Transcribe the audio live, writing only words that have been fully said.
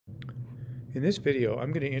In this video,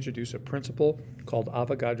 I'm going to introduce a principle called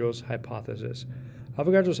Avogadro's hypothesis.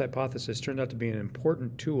 Avogadro's hypothesis turned out to be an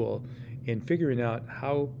important tool in figuring out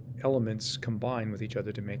how elements combine with each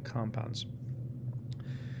other to make compounds.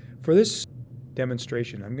 For this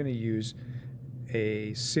demonstration, I'm going to use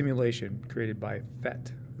a simulation created by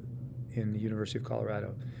PhET in the University of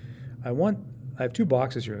Colorado. I have two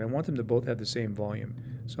boxes here, and I want them to both have the same volume.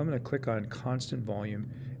 So I'm going to click on constant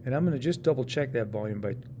volume, and I'm going to just double check that volume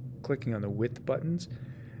by clicking on the width buttons.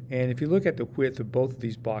 And if you look at the width of both of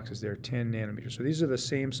these boxes, they're 10 nanometers. So these are the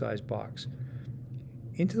same size box.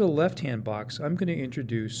 Into the left-hand box, I'm going to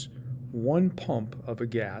introduce one pump of a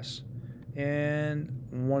gas and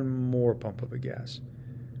one more pump of a gas.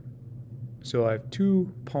 So I have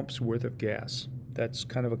 2 pumps worth of gas. That's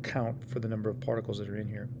kind of a count for the number of particles that are in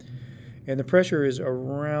here. And the pressure is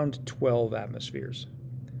around 12 atmospheres.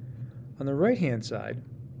 On the right-hand side,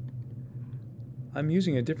 I'm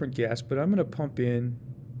using a different gas, but I'm going to pump in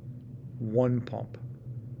 1 pump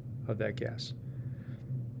of that gas.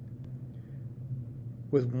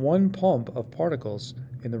 With 1 pump of particles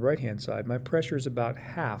in the right-hand side, my pressure is about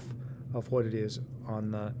half of what it is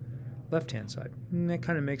on the left-hand side. And that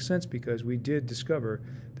kind of makes sense because we did discover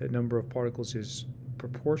that number of particles is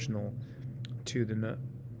proportional to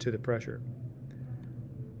the pressure.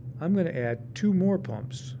 I'm going to add 2 more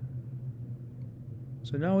pumps.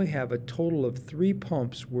 So now we have a total of 3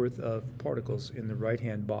 pumps worth of particles in the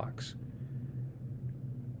right-hand box.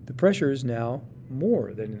 The pressure is now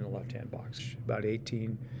more than in the left-hand box, about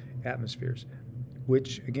 18 atmospheres,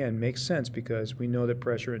 which again makes sense because we know that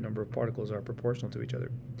pressure and number of particles are proportional to each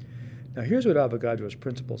other. Now here's what Avogadro's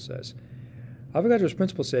principle says. Avogadro's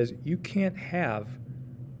principle says you can't have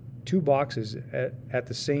 2 boxes at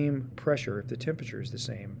the same pressure if the temperature is the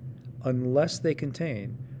same unless they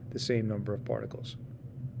contain the same number of particles.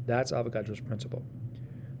 That's Avogadro's principle.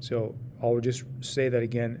 So I'll just say that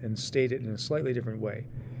again and state it in a slightly different way.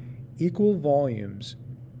 Equal volumes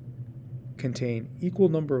contain equal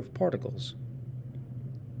number of particles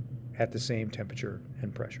at the same temperature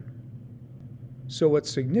and pressure. So what's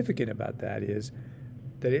significant about that is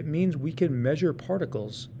that it means we can measure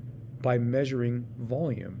particles by measuring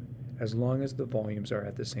volume as long as the volumes are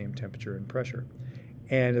at the same temperature and pressure,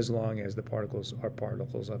 and as long as the particles are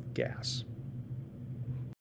particles of gas.